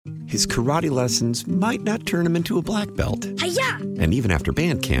his karate lessons might not turn him into a black belt. Hi-ya! And even after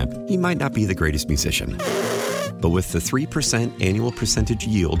band camp, he might not be the greatest musician. But with the 3% annual percentage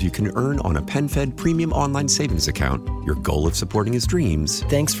yield you can earn on a PenFed premium online savings account, your goal of supporting his dreams...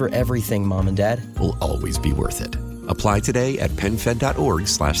 Thanks for everything, Mom and Dad. ...will always be worth it. Apply today at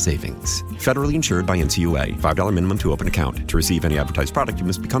PenFed.org/savings. Federally insured by NCUA. $5 minimum to open account. To receive any advertised product, you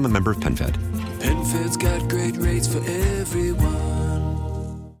must become a member of PenFed. PenFed's got great rates for everyone.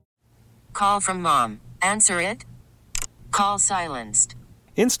 Call from mom. Answer it. Call silenced.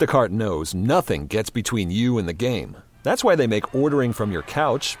 Instacart knows nothing gets between you and the game. That's why they make ordering from your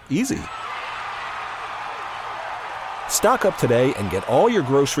couch easy. Stock up today and get all your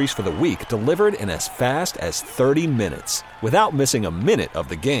groceries for the week delivered in as fast as 30 minutes without missing a minute of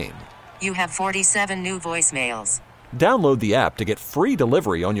the game. You have 47 new voicemails. Download the app to get free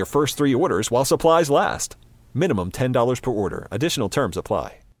delivery on your first 3 orders while supplies last. Minimum $10 per order. Additional terms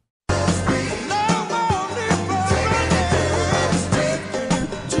apply.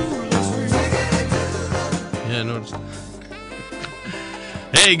 Yeah, I noticed.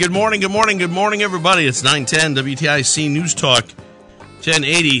 Hey, good morning, everybody. It's 9:10 WTIC News Talk,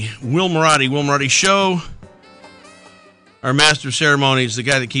 1080 Will Marotti Show. Our master of ceremonies, the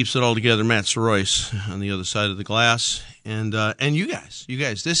guy that keeps it all together, Matt Soroyce, on the other side of the glass. And you guys,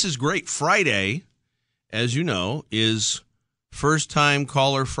 this is great. Friday, as you know, is First Time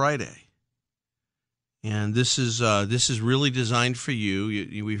Caller Friday. And this is really designed for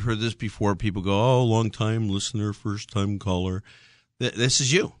you. We've heard this before. People go, oh, long-time listener, first-time caller. This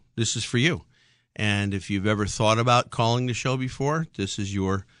is you. This is for you. And if you've ever thought about calling the show before, this is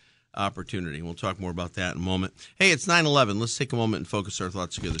your opportunity. We'll talk more about that in a moment. Hey, it's 9/11. Let's take a moment and focus our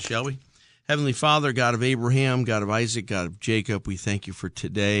thoughts together, shall we? Heavenly Father, God of Abraham, God of Isaac, God of Jacob, we thank you for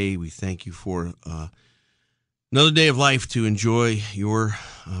today. We thank you for another day of life to enjoy your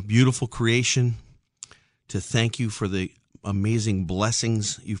beautiful creation, to thank you for the amazing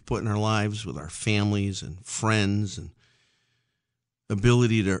blessings you've put in our lives with our families and friends and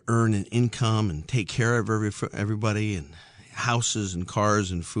ability to earn an income and take care of everybody, and houses and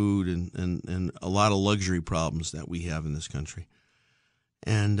cars and food and a lot of luxury problems that we have in this country.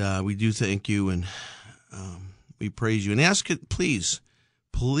 And we do thank you, and we praise you and ask it, please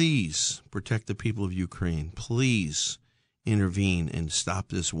protect the people of Ukraine. Please intervene and stop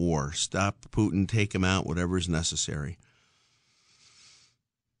this war. Stop Putin, take him out, whatever is necessary.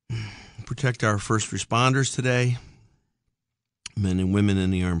 Protect our first responders today, men and women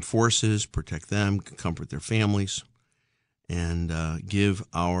in the armed forces. Protect them, comfort their families, and give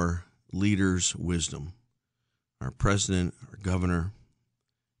our leaders wisdom. Our president, our governor,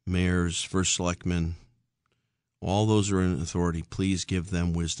 mayors, first selectmen, all those are in authority. Please give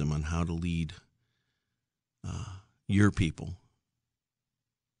them wisdom on how to lead your people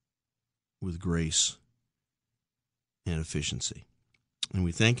with grace and efficiency. And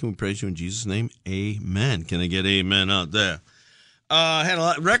we thank you and we praise you in Jesus' name. Amen. Can I get amen out there? Had a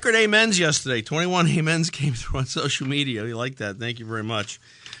lot, record amens yesterday. 21 amens came through on social media. You like that? Thank you very much.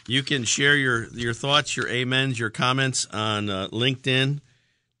 You can share your thoughts, your amens, your comments on LinkedIn,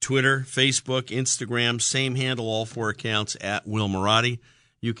 Twitter, Facebook, Instagram. Same handle, all 4 accounts, at Will Marotti.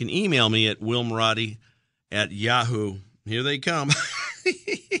 You can email me at willmarotti@yahoo. Here they come.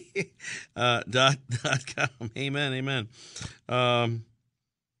 .com. Amen.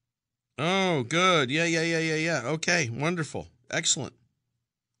 Oh, good. Yeah. Okay, wonderful. Excellent.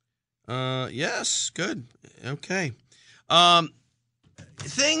 Yes, good. Okay.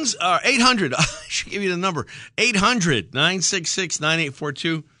 Things are 800. I should give you the number.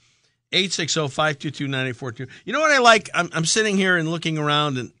 800-966-9842. 860-522-9842. You know what I like? I'm sitting here and looking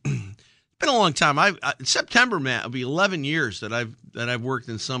around, and it's been a long time. September, Matt, it'll be 11 years that I've worked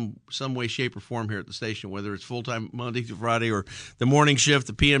in some way, shape, or form here at the station, whether it's full-time Monday through Friday or the morning shift,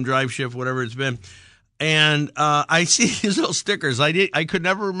 the PM drive shift, whatever it's been. And I see these little stickers. I could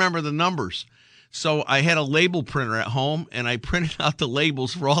never remember the numbers. So I had a label printer at home, and I printed out the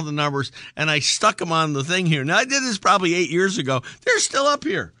labels for all the numbers, and I stuck them on the thing here. Now, I did this probably 8 years ago. They're still up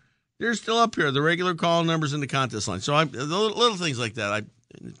here. The regular call numbers and the contest line. So the little things like that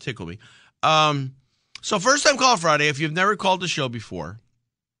tickle me. So First Time Call Friday, if you've never called the show before,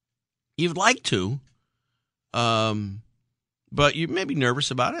 you'd like to, but you may be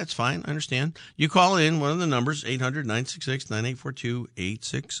nervous about it. It's fine. I understand. You call in one of the numbers, 800-966-9842,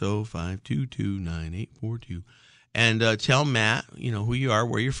 860-522-9842, and tell Matt, who you are,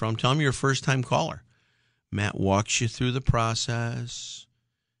 where you're from. Tell him you're a first-time caller. Matt walks you through the process.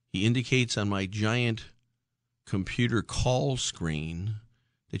 He indicates on my giant computer call screen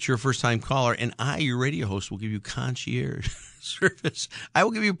that you're a first-time caller, and I, your radio host, will give you concierge service. I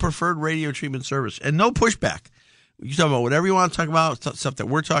will give you preferred radio treatment service and no pushback. You can talk about whatever you want to talk about, stuff that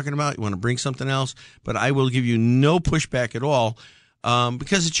we're talking about. You want to bring something else, but I will give you no pushback at all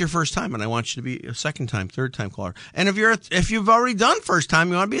because it's your first time, and I want you to be a second-time, third-time caller. And if you've already done first time,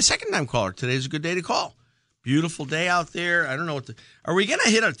 you want to be a second-time caller. Today's a good day to call. Beautiful day out there. I don't know are we going to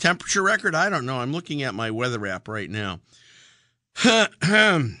hit a temperature record? I don't know. I'm looking at my weather app right now.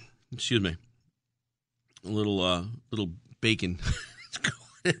 Excuse me. A little bacon.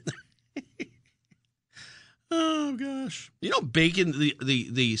 Oh gosh. You know, bacon,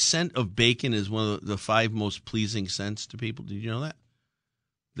 the scent of bacon is one of the 5 most pleasing scents to people. Did you know that?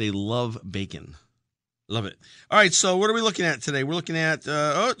 They love bacon. Love it. All right, so what are we looking at today? We're looking at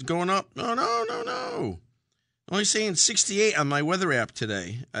it's going up. No. Only saying 68 on my weather app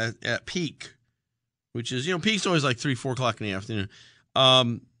today at peak. Which is, peak's always like 3, 4 o'clock in the afternoon.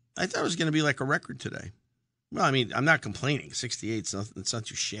 I thought it was going to be like a record today. Well, I mean, I'm not complaining. 68, it's not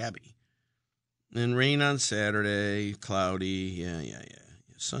too shabby. And rain on Saturday, cloudy. Yeah.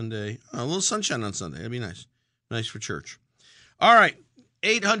 Sunday. Oh, a little sunshine on Sunday. That'd be nice. Nice for church. All right.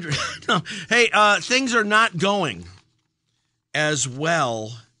 800. No. Hey, things are not going as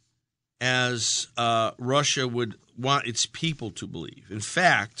well as Russia would want its people to believe. In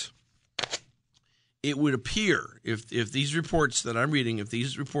fact, it would appear, if these reports that I'm reading, if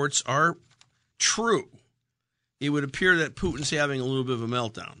these reports are true, it would appear that Putin's having a little bit of a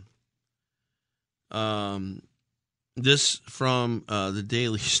meltdown. This from the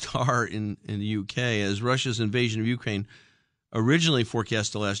Daily Star in the UK, as Russia's invasion of Ukraine, originally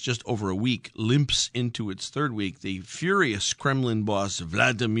forecast to last just over a week, limps into its third week. The furious Kremlin boss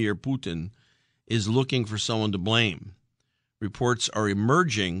Vladimir Putin is looking for someone to blame. Reports are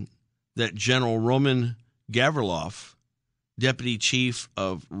emerging that General Roman Gavrilov, deputy chief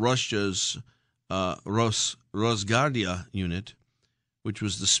of Russia's Rosguardia unit, which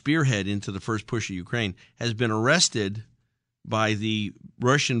was the spearhead into the first push of Ukraine, has been arrested by the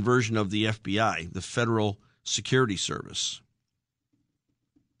Russian version of the FBI, the Federal Security Service.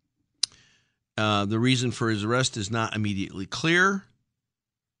 The reason for his arrest is not immediately clear.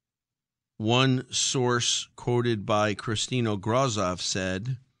 One source quoted by Kristino Grozov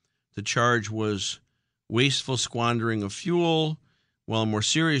said the charge was wasteful squandering of fuel, while a more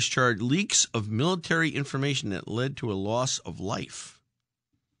serious charge, leaks of military information that led to a loss of life.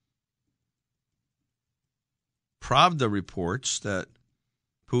 Pravda reports that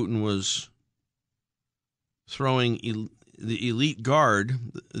Putin was throwing the elite guard,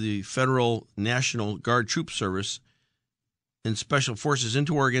 the Federal National Guard Troop Service, and special forces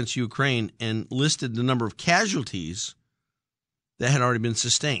into war against Ukraine, and listed the number of casualties that had already been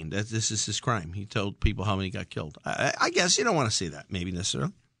sustained. That this is his crime. He told people how many got killed. I guess you don't want to see that, maybe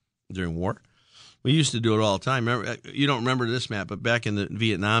necessarily, during war. We used to do it all the time. You don't remember this, Matt, but back in the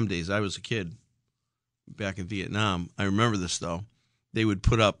Vietnam days, I was a kid. Back in Vietnam, I remember this though. They would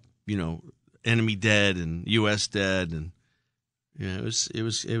put up, enemy dead and U.S. dead, and it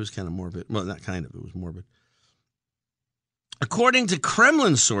was kind of morbid. Well, not kind of. It was morbid. According to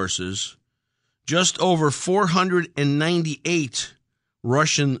Kremlin sources, just over 498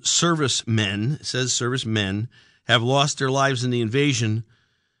 Russian servicemen, it says servicemen, have lost their lives in the invasion.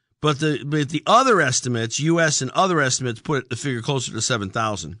 But the other estimates, U.S. and other estimates, put the figure closer to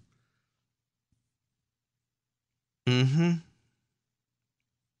 7,000.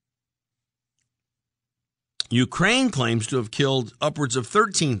 Ukraine claims to have killed upwards of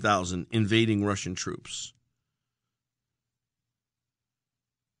 13,000 invading Russian troops.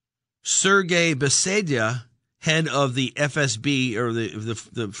 Sergei Besedia, head of the FSB, or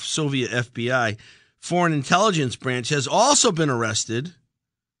the Soviet FBI, Foreign Intelligence Branch, has also been arrested,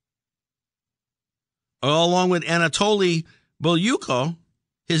 along with Anatoly Bolyuko,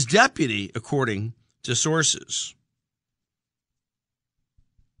 his deputy, according to sources.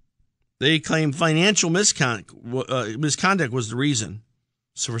 They claim financial misconduct was the reason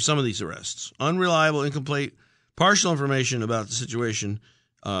for some of these arrests. Unreliable, incomplete, partial information about the situation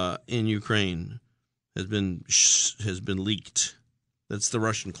in Ukraine has been leaked. That's the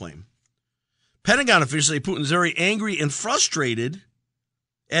Russian claim. Pentagon officials say Putin's very angry and frustrated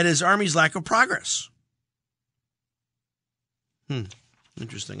at his army's lack of progress.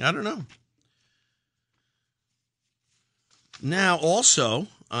 Interesting. I don't know. Now, also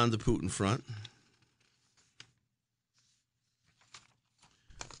on the Putin front,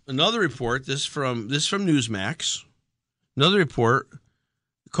 another report. This from Newsmax. Another report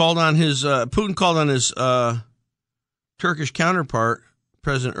called on his Putin called on his Turkish counterpart,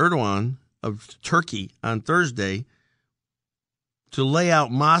 President Erdogan of Turkey, on Thursday to lay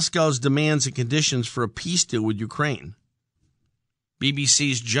out Moscow's demands and conditions for a peace deal with Ukraine.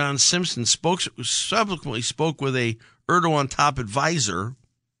 BBC's John Simpson subsequently spoke with a Erdogan top advisor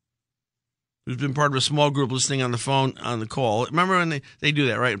who's been part of a small group listening on the phone on the call. Remember when they do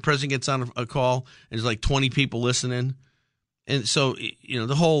that, right? The president gets on a call and there's like 20 people listening. And so,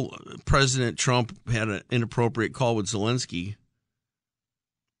 the whole President Trump had an inappropriate call with Zelensky.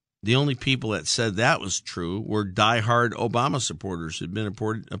 The only people that said that was true were diehard Obama supporters who had been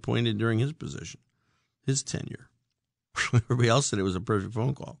appointed during his tenure. Everybody else said it was a perfect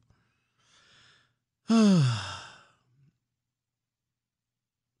phone call.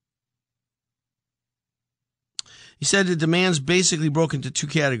 He said the demands basically broke into two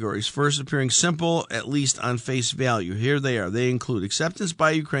categories. First, appearing simple, at least on face value. Here they are. They include acceptance by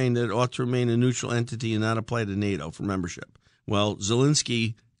Ukraine that it ought to remain a neutral entity and not apply to NATO for membership. Well,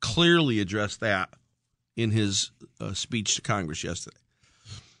 Zelensky clearly addressed that in his speech to Congress yesterday.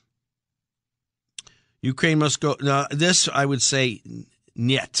 Ukraine must go. Now, this, I would say,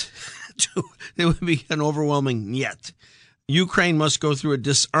 niet. It would be an overwhelming niet. Ukraine must go through a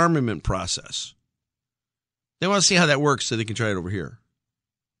disarmament process. They want to see how that works so they can try it over here.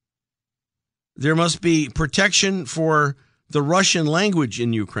 There must be protection for the Russian language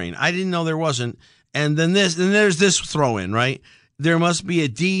in Ukraine. I didn't know there wasn't. And then there's this throw in, right? There must be a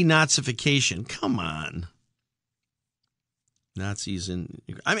denazification. Come on. Nazis in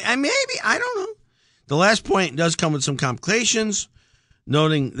Ukraine. I mean, maybe, I don't know. The last point does come with some complications,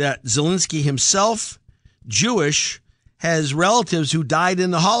 noting that Zelensky himself, Jewish, has relatives who died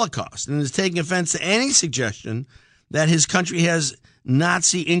in the Holocaust and is taking offense to any suggestion that his country has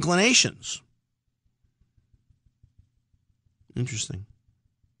Nazi inclinations. Interesting.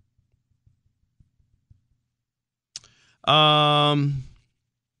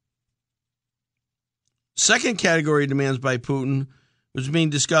 Second category of demands by Putin was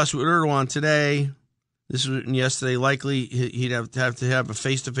being discussed with Erdogan today. This was written yesterday. Likely he'd have to have a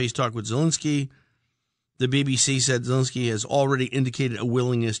face-to-face talk with Zelensky. The BBC said Zelensky has already indicated a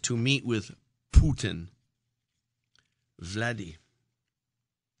willingness to meet with Putin. Vladdy.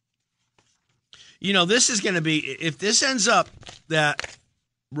 This is going to be, if this ends up that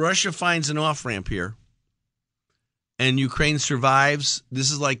Russia finds an off-ramp here and Ukraine survives,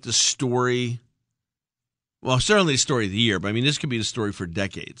 this is like the story, well, certainly the story of the year, but I mean, this could be the story for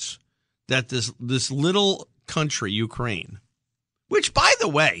decades, that this little country, Ukraine, which, by the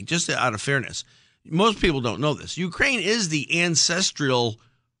way, just out of fairness, most people don't know this. Ukraine is the ancestral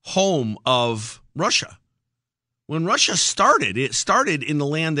home of Russia. When Russia started, it started in the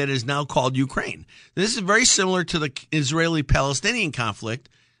land that is now called Ukraine. This is very similar to the Israeli-Palestinian conflict.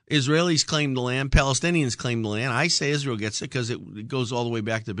 Israelis claim the land, Palestinians claim the land. I say Israel gets it because it goes all the way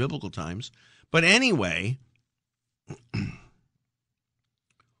back to biblical times. But anyway,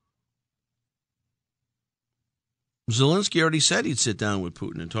 Zelensky already said he'd sit down with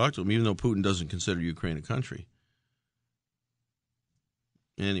Putin and talk to him, even though Putin doesn't consider Ukraine a country.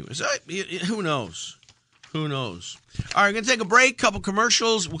 Anyways, who knows? Who knows? All right, we're going to take a break, couple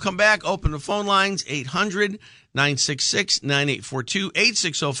commercials. We'll come back, open the phone lines,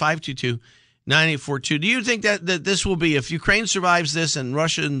 800-966-9842, 860-522-9842. Do you think that this will be, if Ukraine survives this and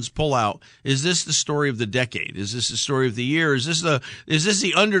Russians pull out, is this the story of the decade? Is this the story of the year? Is this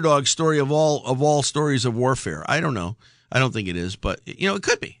the underdog story of all stories of warfare? I don't know. I don't think it is, but it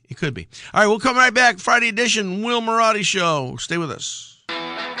could be. It could be. All right, we'll come right back. Friday edition, Will Marotti Show. Stay with us.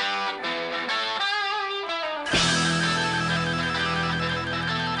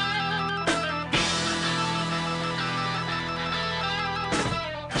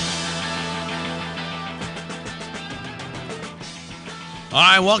 All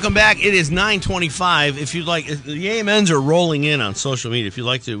right, welcome back. It is 9:25. If you'd like, the amens are rolling in on social media. If you'd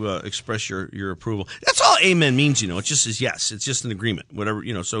like to express your approval, that's all amen means. It just says yes. It's just an agreement. Whatever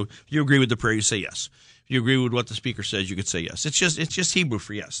So if you agree with the prayer, you say yes. If you agree with what the speaker says, you could say yes. It's just Hebrew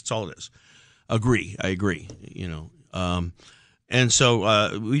for yes. That's all it is. Agree. I agree. And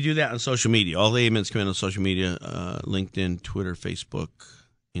so we do that on social media. All the amens come in on social media: LinkedIn, Twitter, Facebook,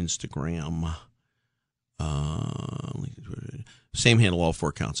 Instagram. LinkedIn, Twitter. Same handle, all four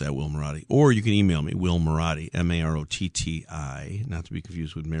accounts, at Will Marotti. Or you can email me, Will Marotti, Marotti, not to be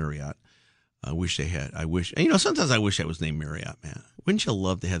confused with Marriott. Sometimes I wish I was named Marriott, man. Wouldn't you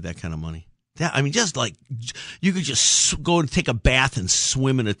love to have that kind of money? Just like, you could just go and take a bath and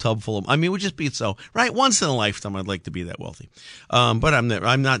swim in a tub full of, it would just be so, right? Once in a lifetime, I'd like to be that wealthy. But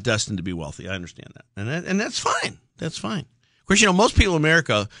I'm not destined to be wealthy. I understand that. And that's fine. That's fine. Of course, most people in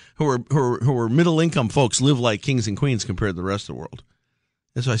America who are middle income folks live like kings and queens compared to the rest of the world.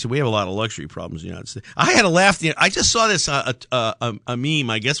 That's why I said we have a lot of luxury problems in the United States. I had a laugh. I just saw this a meme.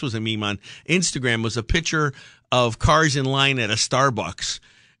 I guess was a meme on Instagram. Was a picture of cars in line at a Starbucks,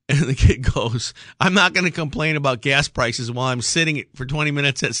 and the kid goes, "I'm not going to complain about gas prices while I'm sitting for 20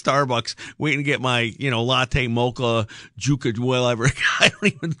 minutes at Starbucks waiting to get my latte, mocha, juca, whatever."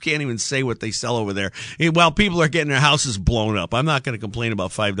 Can't even say what they sell over there. While people are getting their houses blown up, I'm not going to complain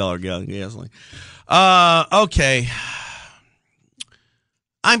about $5 gallon gasoline. Okay.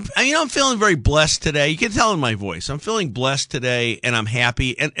 I'm feeling very blessed today. You can tell in my voice. I'm feeling blessed today, and I'm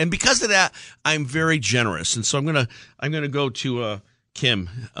happy. And because of that, I'm very generous. And so I'm gonna go to Kim.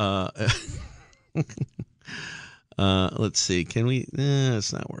 Let's see. Can we?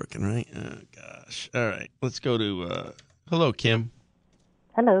 It's not working, right? Oh gosh. All right. Let's go to. Hello, Kim.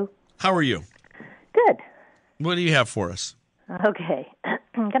 Hello. How are you? Good. What do you have for us? Okay.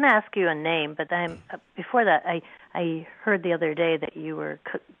 I'm going to ask you a name, but before that, I heard the other day that you were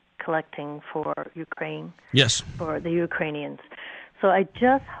collecting for Ukraine. Yes. For the Ukrainians. So I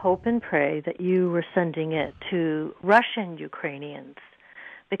just hope and pray that you were sending it to Russian Ukrainians,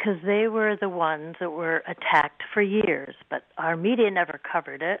 because they were the ones that were attacked for years, but our media never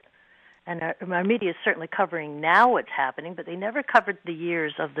covered it. And our media is certainly covering now what's happening, but they never covered the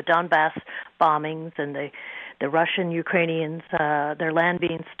years of the Donbass bombings and the Russian Ukrainians, their land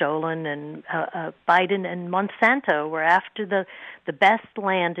being stolen, and Biden and Monsanto were after the best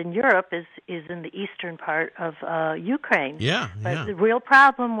land in Europe is in the eastern part of Ukraine. Yeah. But the real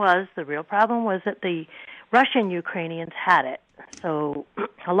problem was that the Russian Ukrainians had it. So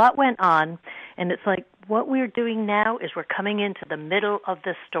a lot went on, and it's like what we're doing now is we're coming into the middle of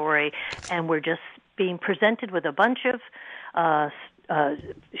the story, and we're just being presented with a bunch of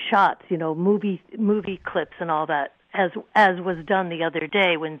shots, movie clips and all that, as was done the other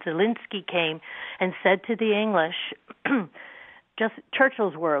day when Zelensky came and said to the English, just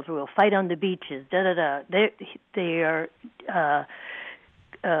Churchill's words, we'll fight on the beaches, da-da-da. They are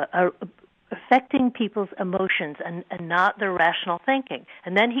affecting people's emotions and not their rational thinking.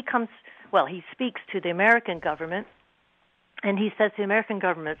 And then he speaks to the American government, and he says to the American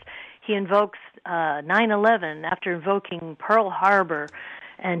government, he invokes 9/11 after invoking Pearl Harbor,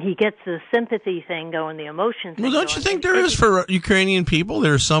 and he gets the sympathy thing going, the emotions. Well, don't you think there is for Ukrainian people?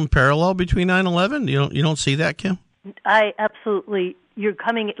 There's some parallel between 9/11. You don't see that, Kim? I absolutely. You're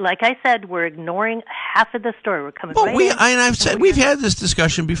coming, like I said, we're ignoring half of the story. We're coming. I've said we've had this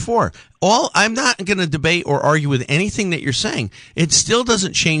discussion before. I'm not going to debate or argue with anything that you're saying. It still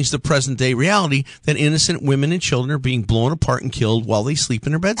doesn't change the present day reality that innocent women and children are being blown apart and killed while they sleep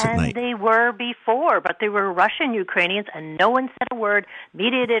in their beds at night. And they were before, but they were Russian Ukrainians, and no one said a word.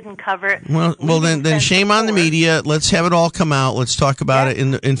 Media didn't cover it. Well, then shame on the media. Let's have it all come out. Let's talk about it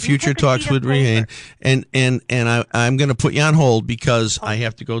in future talks with Rehan. And I'm going to put you on hold because I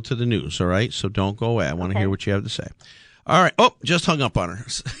have to go to the news. All right, so don't go away. I want to hear what you have to say. All right. Oh, just hung up on her.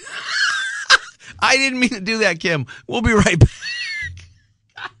 I didn't mean to do that, Kim. We'll be right back.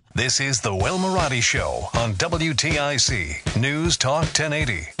 This is the Will Marotti Show on WTIC News Talk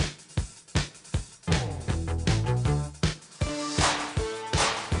 1080.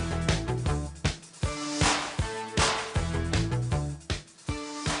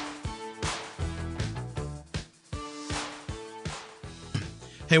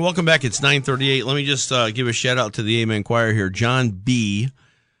 Hey, welcome back. It's 9:38. Let me just give a shout out to the Amen Choir here. John B.,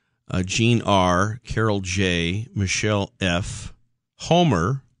 Jean R., Carol J., Michelle F.,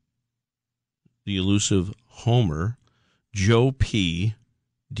 Homer, the elusive Homer, Joe P.,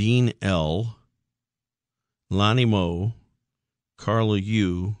 Dean L., Lonnie Mo, Carla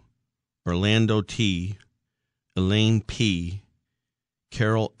U., Orlando T., Elaine P.,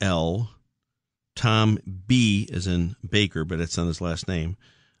 Carol L., Tom B., as in Baker, but it's on his last name.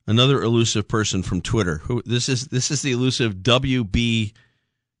 Another elusive person from Twitter. This is the elusive WBD.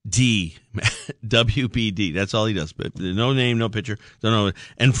 WBD. That's all he does. But no name, no picture. Don't know.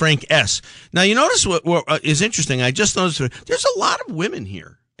 And Frank S. Now you notice what is interesting. I just noticed there's a lot of women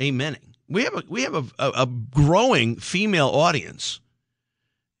here. Amening. We have a growing female audience,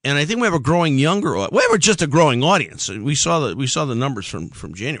 and I think we have a growing younger. We have just a growing audience. We saw the numbers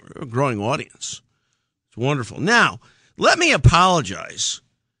from January. A growing audience. It's wonderful. Now let me apologize.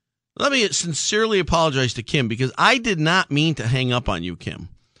 Let me sincerely apologize to Kim, because I did not mean to hang up on you, Kim.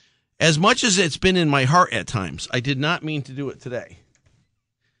 As much as it's been in my heart at times, I did not mean to do it today.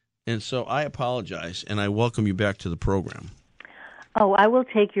 And so I apologize, and I welcome you back to the program. Oh, I will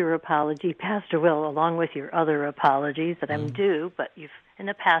take your apology, Pastor Will, along with your other apologies that I'm due, but in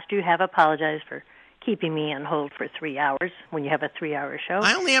the past you have apologized for keeping me on hold for 3 hours when you have a 3-hour show.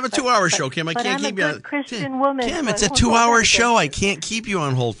 I only have a 2-hour show, Kim. I can't keep you on. I'm a good Christian woman. Kim, so it's a 2-hour show. I can't keep you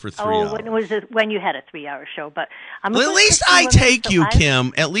on hold for 3 hours. Oh, when was it? When you had a 3-hour show? But I'm well, at least I take you,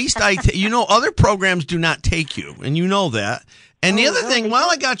 Kim. At least you know, other programs do not take you, and you know that. And the other thing, while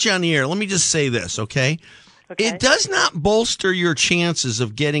I got you on the air, let me just say this, okay? It does not bolster your chances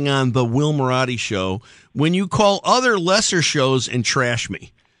of getting on the Will Marotti show when you call other lesser shows and trash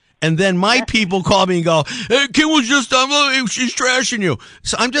me. And then my people call me and go, hey, Kim was just, she's trashing you.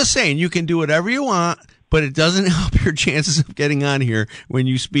 So I'm just saying, you can do whatever you want, but it doesn't help your chances of getting on here when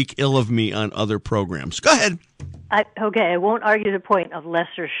you speak ill of me on other programs. Go ahead. I won't argue the point of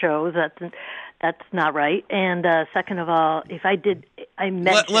lesser shows. That's not right. And second of all, if I did, I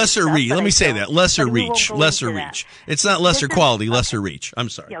mentioned lesser reach. Let me say that lesser reach. Lesser reach. It's not lesser quality. Lesser reach. I'm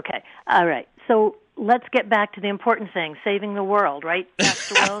sorry. Okay. All right. So let's get back to the important thing: saving the world, right,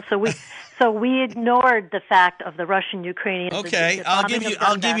 Pastor Will? So we ignored the fact of the Russian-Ukrainian. Okay, I'll give you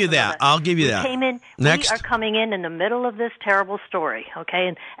that. I'll give you that. Next. We are coming in the middle of this terrible story.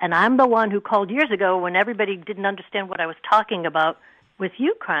 Okay, and I'm the one who called years ago when everybody didn't understand what I was talking about with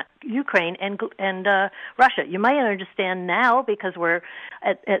Ukraine and Russia. You might understand now because we're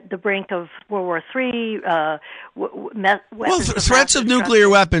at the brink of World War III. Threats of nuclear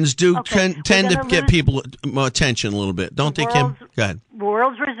weapons tend to get people attention a little bit, don't they, Kim? Go ahead.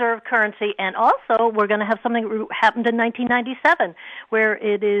 World's reserve currency, and also we're going to have something that happened in 1997 where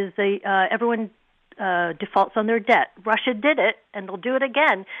it is everyone defaults on their debt. Russia did it, and they'll do it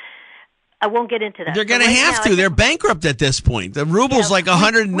again. I won't get into that. They're going to have to. They're bankrupt at this point. The ruble's like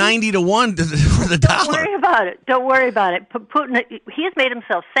 190 to 1 for the dollar. Don't worry about it. Putin, he has made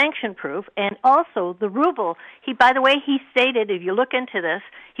himself sanction-proof, and also the ruble. By the way, he stated, if you look into this,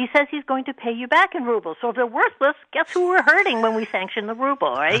 he says he's going to pay you back in rubles. So if they're worthless, guess who we're hurting when we sanction the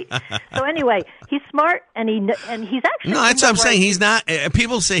ruble, right? So anyway, he's smart, and he's actually... No, that's what I'm saying. He's not...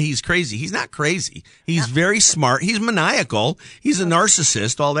 people say he's crazy. He's not crazy. He's very smart. He's maniacal. He's a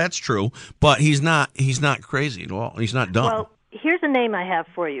narcissist. All that's true. But he's not crazy at all. He's not dumb. Well, here's a name I have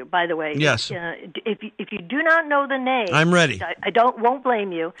for you, by the way. Yes. If you do not know the name... I'm ready. I won't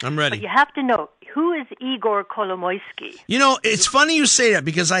blame you. I'm ready. But you have to know, who is Igor Kolomoisky? You know, it's funny you say that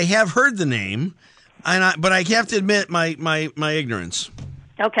because I have heard the name, but I have to admit my ignorance.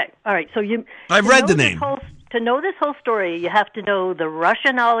 Okay. All right. So I've read the name. To know this whole story, you have to know the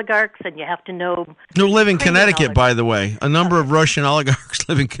Russian oligarchs, and you have to know... Who live in Connecticut, by the way. A number of Russian oligarchs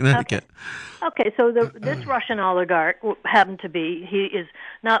live in Connecticut. Okay, so this Russian oligarch happened to be... He is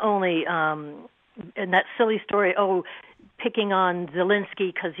not only, in that silly story, picking on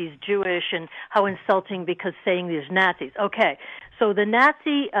Zelensky because he's Jewish, and how insulting because saying these Nazis. Okay, so the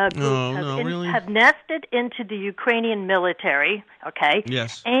Nazi groups have nested into the Ukrainian military, okay?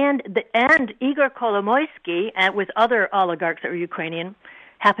 Yes. And Igor Kolomoisky, with other oligarchs that were Ukrainian,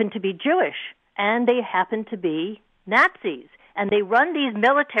 happen to be Jewish, and they happen to be Nazis. And they run these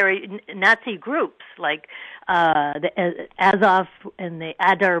military Nazi groups like the Azov and the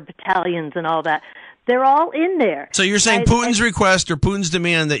Adar battalions and all that. They're all in there. So you're saying Putin's request or Putin's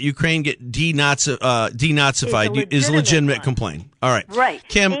demand that Ukraine get denazified is a legitimate complaint. All right. Right.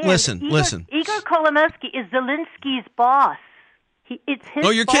 Kim, and listen. Igor Kolomoisky is Zelensky's boss. It's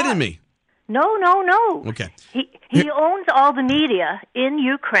his you're boss. kidding me. No. Okay. He owns all the media in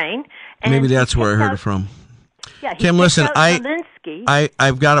Ukraine. And maybe that's where I heard it from. Yeah, Kim, listen,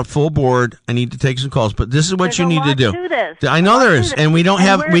 I've got a full board. I need to take some calls, but this is what you need to do. I know there is, and we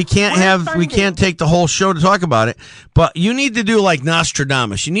can't take the whole show to talk about it, but you need to do like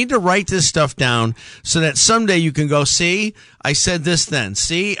Nostradamus. You need to write this stuff down so that someday you can go, see, I said this then.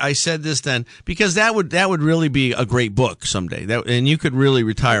 See, I said this then, because that would really be a great book someday. And you could really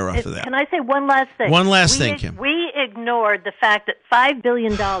retire off of that. Can I say one last thing? One last thing, Kim. We ignored the fact that $5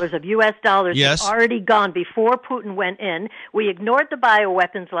 billion of U.S. dollars had already gone before Putin went in. We ignored the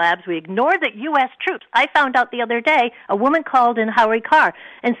bioweapons labs. We ignored the U.S. troops. I found out the other day, a woman called in Howie Carr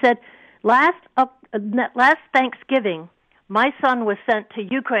and said, last Thanksgiving, my son was sent to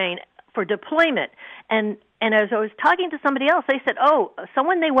Ukraine for deployment. And as I was talking to somebody else, they said,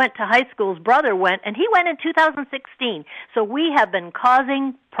 someone they went to high school's brother went, and he went in 2016. So we have been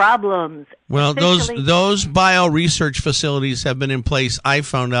causing problems. Well, those bio research facilities have been in place, I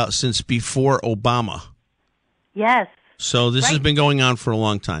found out, since before Obama. Yes. So this has been going on for a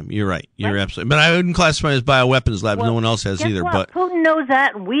long time. You're right. You're absolutely. But I wouldn't classify it as bioweapons lab. No one else has either. What? But Putin knows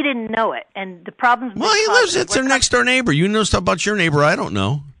that, and we didn't know it. And the problems. Well, he lives. It's their next door neighbor. You know stuff about your neighbor I don't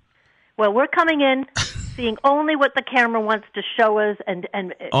know. Well, we're coming in seeing only what the camera wants to show us, and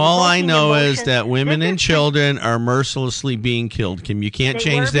all I evoking know emotion. is that women This and is children are mercilessly being killed. Kim, you can't They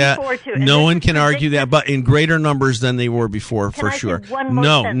change were that. before, too, and No this one is can argue that, predictive. but in greater numbers than they were before, Can for I say sure. one more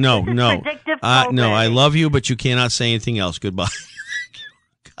No, sentence? no, This is no. predictive No, I programming. love you, but you cannot say anything else. Goodbye.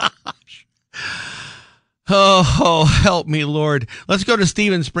 Gosh. Oh, help me, Lord. Let's go to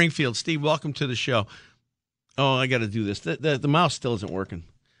Steve in Springfield. Steve, welcome to the show. Oh, I got to do this. The mouse still isn't working.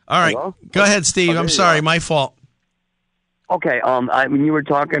 All right. Hello? Go ahead, Steve. I'm sorry. My fault. Okay. I mean, you were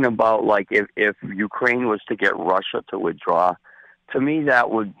talking about like if Ukraine was to get Russia to withdraw, to me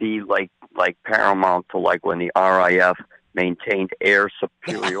that would be like paramount to like when the RAF maintained air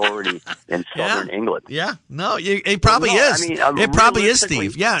superiority in southern England. Yeah. No, it probably is. I mean, it probably is, realistically-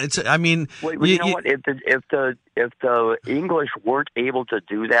 Steve. Yeah. It's. I mean, Well, you know what? If the English weren't able to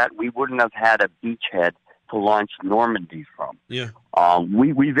do that, we wouldn't have had a beachhead to launch Normandy from. Yeah.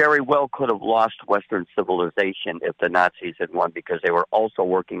 We very well could have lost Western civilization if the Nazis had won, because they were also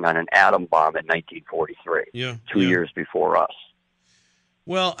working on an atom bomb in 1943, Yeah. 2 years before us.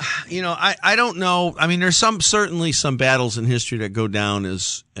 Well, I don't know. I mean, there's certainly some battles in history that go down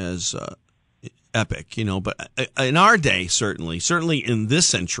as epic, but in our day, certainly in this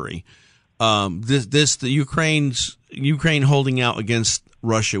century, the Ukraine holding out against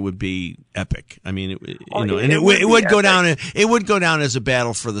Russia would be epic. I mean, it would go down. It would go down as a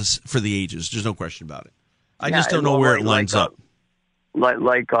battle for the ages. There's no question about it. I just don't know where it lines up.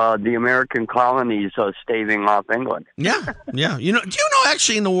 Like the American colonies staving off England. Yeah. Do you know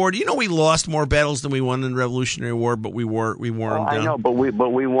actually in the war? Do you know we lost more battles than we won in the Revolutionary War? But we wore them down. I know, but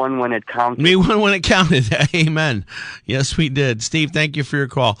we won when it counted. We won when it counted. Amen. Yes, we did. Steve, thank you for your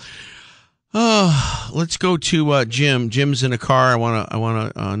call. Let's go to Jim. Jim's in a car. I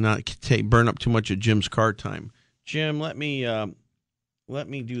want to not burn up too much of Jim's car time. Jim, let me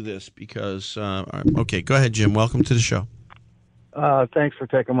do this because okay, go ahead, Jim. Welcome to the show. Thanks for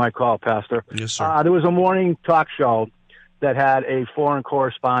taking my call, Pastor. Yes, sir. There was a morning talk show that had a foreign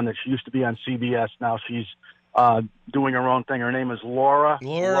correspondent. She used to be on CBS. Now she's doing her own thing. Her name is Laura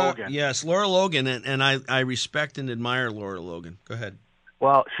Logan. Yes, Laura Logan, and I respect and admire Laura Logan. Go ahead.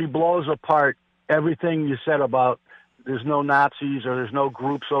 Well, she blows apart everything you said about there's no Nazis or there's no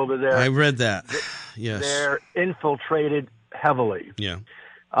groups over there. I read that. Yes. They're infiltrated heavily. Yeah.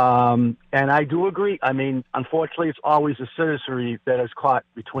 And I do agree. I mean, unfortunately, it's always the citizenry that is caught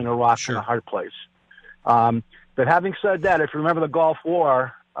between a rock and a hard place. But having said that, if you remember the Gulf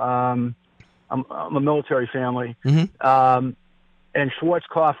War, I'm a military family, and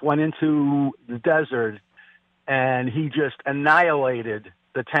Schwarzkopf went into the desert, and he just annihilated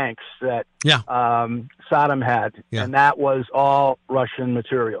the tanks that Saddam had, and that was all Russian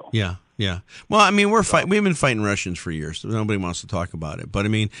material. Yeah. Yeah. Well, I mean, we've been fighting Russians for years. So nobody wants to talk about it. But I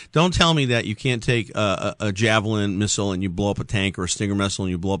mean, don't tell me that you can't take a Javelin missile and you blow up a tank, or a Stinger missile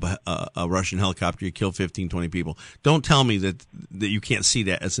and you blow up a Russian helicopter, you kill 15, 20 people. Don't tell me that you can't see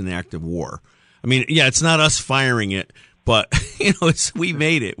that as an act of war. I mean, yeah, it's not us firing it, but we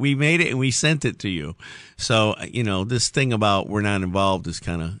made it. We made it and we sent it to you. So, this thing about we're not involved is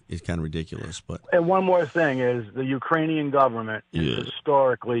kind of ridiculous. But and one more thing is the Ukrainian government is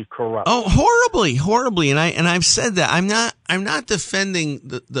historically corrupt. Oh, horribly. And I've said that. I'm not defending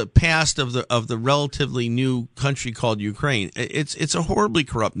the past of the relatively new country called Ukraine. It's a horribly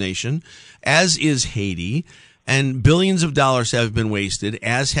corrupt nation, as is Haiti, and billions of dollars have been wasted,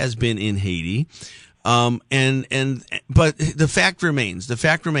 as has been in Haiti. But the fact remains,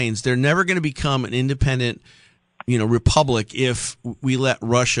 they're never going to become an independent, republic if we let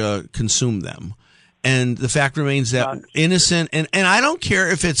Russia consume them. And the fact remains that innocent, and I don't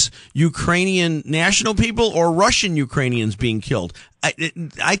care if it's Ukrainian national people or Russian Ukrainians being killed.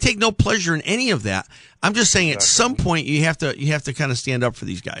 I take no pleasure in any of that. I'm just saying at some point you have to kind of stand up for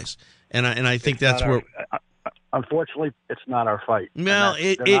these guys. And I think that's where. Unfortunately, it's not our fight. Well,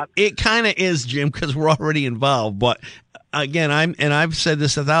 it kind of is, Jim, because we're already involved. But again, I've said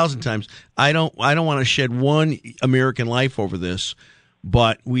this 1,000 times. I don't want to shed one American life over this,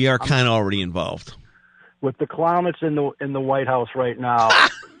 but we are kind of already involved. With the clown that's in the White House right now,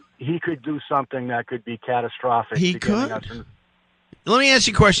 he could do something that could be catastrophic. He could. Let me ask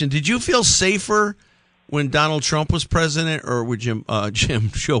you a question: did you feel safer when Donald Trump was president, or with Joe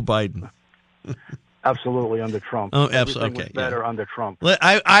Biden? Absolutely under Trump. Oh, absolutely. Okay, was better under Trump.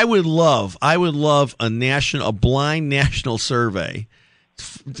 I would love a blind national survey.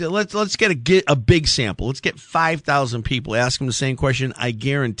 Let's get a big sample. Let's get 5,000 people. Ask them the same question. I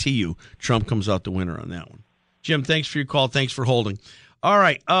guarantee you, Trump comes out the winner on that one. Jim, thanks for your call. Thanks for holding. All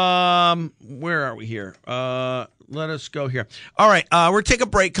right. Where are we here? let us go here. All right, we're taking a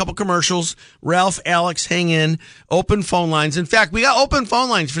break, couple commercials. Ralph, Alex, hang in. Open phone lines. In fact, we got open phone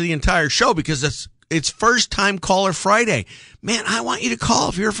lines for the entire show because it's First Time Caller Friday. Man, I want you to call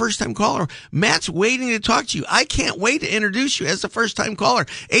if you're a first-time caller. Matt's waiting to talk to you. I can't wait to introduce you as a first-time caller.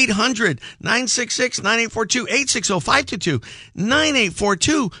 800-966-9842,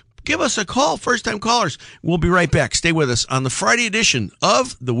 860-522-9842. Give us a call, first-time callers. We'll be right back. Stay with us on the Friday edition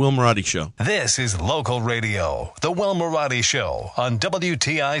of The Will Marotti Show. This is local radio, The Will Marotti Show on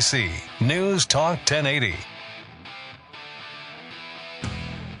WTIC News Talk 1080.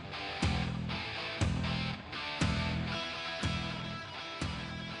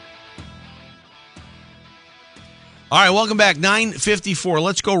 All right, welcome back. 9:54.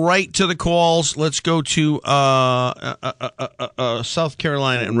 Let's go right to the calls. Let's go to South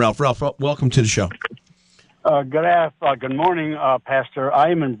Carolina and Ralph. Ralph, welcome to the show. Good morning, Pastor.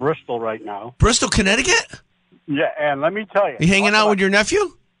 I am in Bristol right now. Bristol, Connecticut? Yeah, and let me tell you. You hanging out with your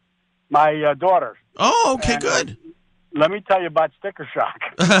nephew? My daughter. Oh, okay, good. Let me tell you about sticker shock.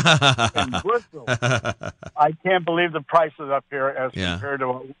 In Bristol, I can't believe the prices up here as compared to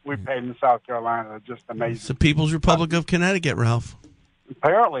what we paid in South Carolina. They're just amazing. It's the People's Republic of Connecticut, Ralph.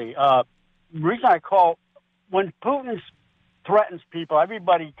 Apparently. The reason I call, when Putin threatens people,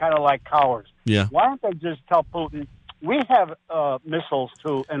 everybody kind of like cowards. Yeah. Why don't they just tell Putin, we have missiles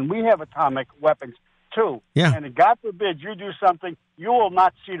too, and we have atomic weapons too. Yeah. And God forbid you do something, you will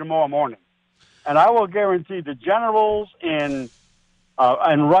not see tomorrow morning. And I will guarantee the generals in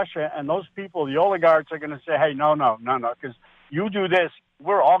Russia and those people, the oligarchs, are going to say, hey, no, because you do this,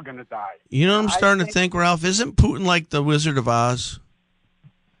 we're all going to die. You know what I'm starting to think, Ralph? Isn't Putin like the Wizard of Oz?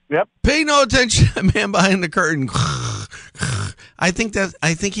 Yep. Pay no attention to the man behind the curtain. I think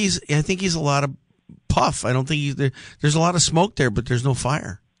he's a lot of puff. I don't think there's a lot of smoke there, but there's no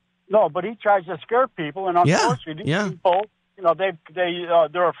fire. No, but he tries to scare people, and unfortunately, these people,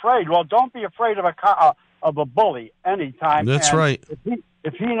 they're afraid. Well, don't be afraid of a bully anytime. That's right.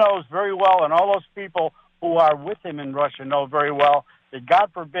 If he knows very well, and all those people who are with him in Russia know very well that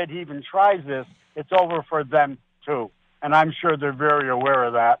God forbid he even tries this, it's over for them too. And I'm sure they're very aware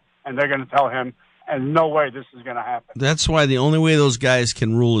of that, and they're going to tell him, and no way this is going to happen. That's why the only way those guys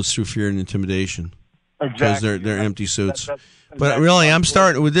can rule is through fear and intimidation. Exactly. Because they're empty suits. But really, I'm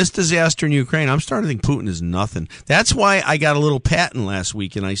starting with this disaster in Ukraine. I'm starting to think Putin is nothing. That's why I got a little Patton last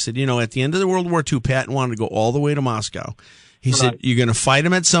week, and I said, at the end of the World War II, Patton wanted to go all the way to Moscow. He said, you're going to fight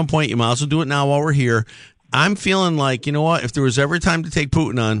him at some point. You might as well do it now while we're here. I'm feeling like, you know what? If there was ever time to take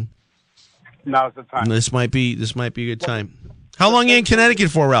Putin on, now's the time. This might be a good time. How long are you in Connecticut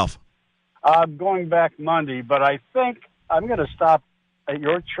for, Ralph? I'm going back Monday, but I think I'm going to stop at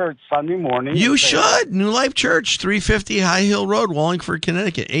your church Sunday morning. You should. New Life Church, 350 High Hill Road, Wallingford,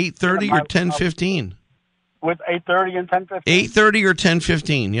 Connecticut, 8:30 or 10:15. With 8:30 and 10:15? 8:30 or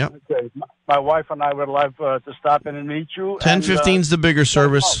 10:15, yep. Okay. My wife and I would love to stop in and meet you. 10:15 is the bigger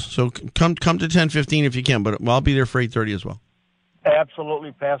service, so come to 10:15 if you can, but I'll be there for 8:30 as well.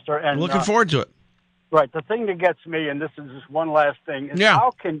 Absolutely, Pastor. And looking forward to it. Right. The thing that gets me, and this is just one last thing, is how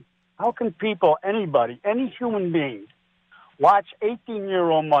can people, anybody, any human being, watch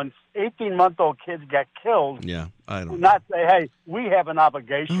 18-month-old kids get killed? Yeah, I don't. Not say, hey, we have an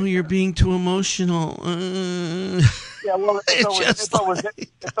obligation. Oh, you're being too emotional. Yeah, well, if it was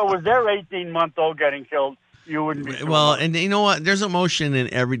their 18-month-old getting killed, you wouldn't be. Well, and you know what? There's emotion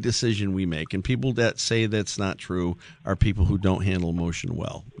in every decision we make, and people that say that's not true are people who don't handle emotion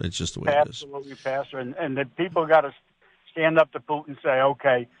well. It's just the way it is. Absolutely, Pastor, and the people got to stand up to Putin and say,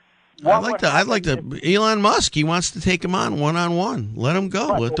 okay. I'd like to. Elon Musk, he wants to take him on one-on-one. Let him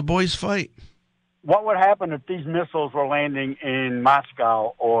go. Let the boys fight. What would happen if these missiles were landing in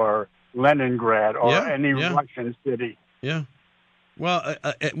Moscow or Leningrad or any Russian city? Yeah. Well,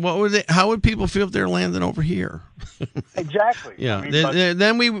 how would people feel if they're landing over here? Exactly. Yeah. I mean,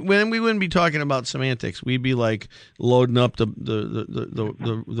 then we wouldn't be talking about semantics. We'd be like loading up the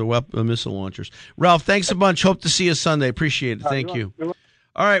missile launchers. Ralph, thanks a bunch. Hope to see you Sunday. Appreciate it. Thank you.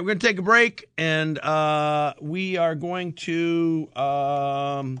 All right, we're going to take a break, and we are going to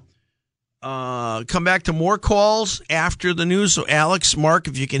come back to more calls after the news. So, Alex, Mark,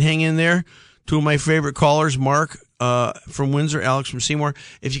 if you can hang in there. Two of my favorite callers, Mark from Windsor, Alex from Seymour.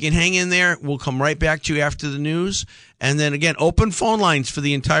 If you can hang in there, we'll come right back to you after the news. And then, again, open phone lines for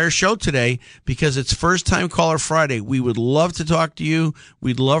the entire show today because it's First Time Caller Friday. We would love to talk to you.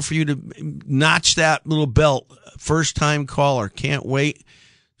 We'd love for you to notch that little belt, First Time Caller. Can't wait.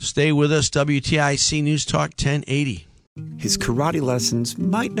 Stay with us, WTIC News Talk 1080. His karate lessons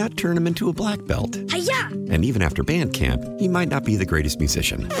might not turn him into a black belt. Hi-ya! And even after band camp, he might not be the greatest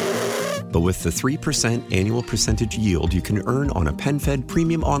musician. But with the 3% annual percentage yield you can earn on a PenFed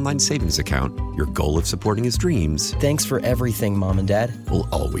premium online savings account, your goal of supporting his dreams... Thanks for everything, Mom and Dad. ...will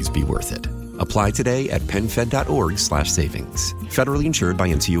always be worth it. Apply today at PenFed.org/savings. Federally insured by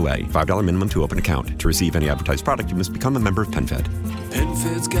NCUA. $5 minimum to open account. To receive any advertised product, you must become a member of PenFed.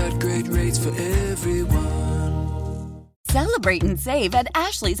 PenFed's got great rates for everyone. Celebrate and save at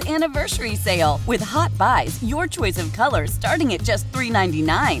Ashley's Anniversary Sale. With Hot Buys, your choice of colors starting at just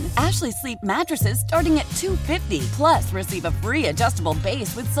 $3.99. Ashley Sleep mattresses starting at $2.50. Plus, receive a free adjustable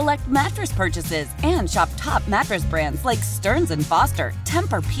base with select mattress purchases. And shop top mattress brands like Stearns & Foster,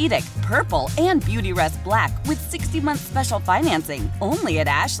 Tempur-Pedic, Purple, and Beautyrest Black with 60-month special financing. Only at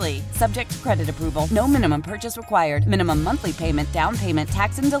Ashley. Subject to credit approval. No minimum purchase required. Minimum monthly payment, down payment,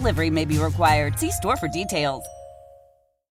 tax, and delivery may be required. See store for details.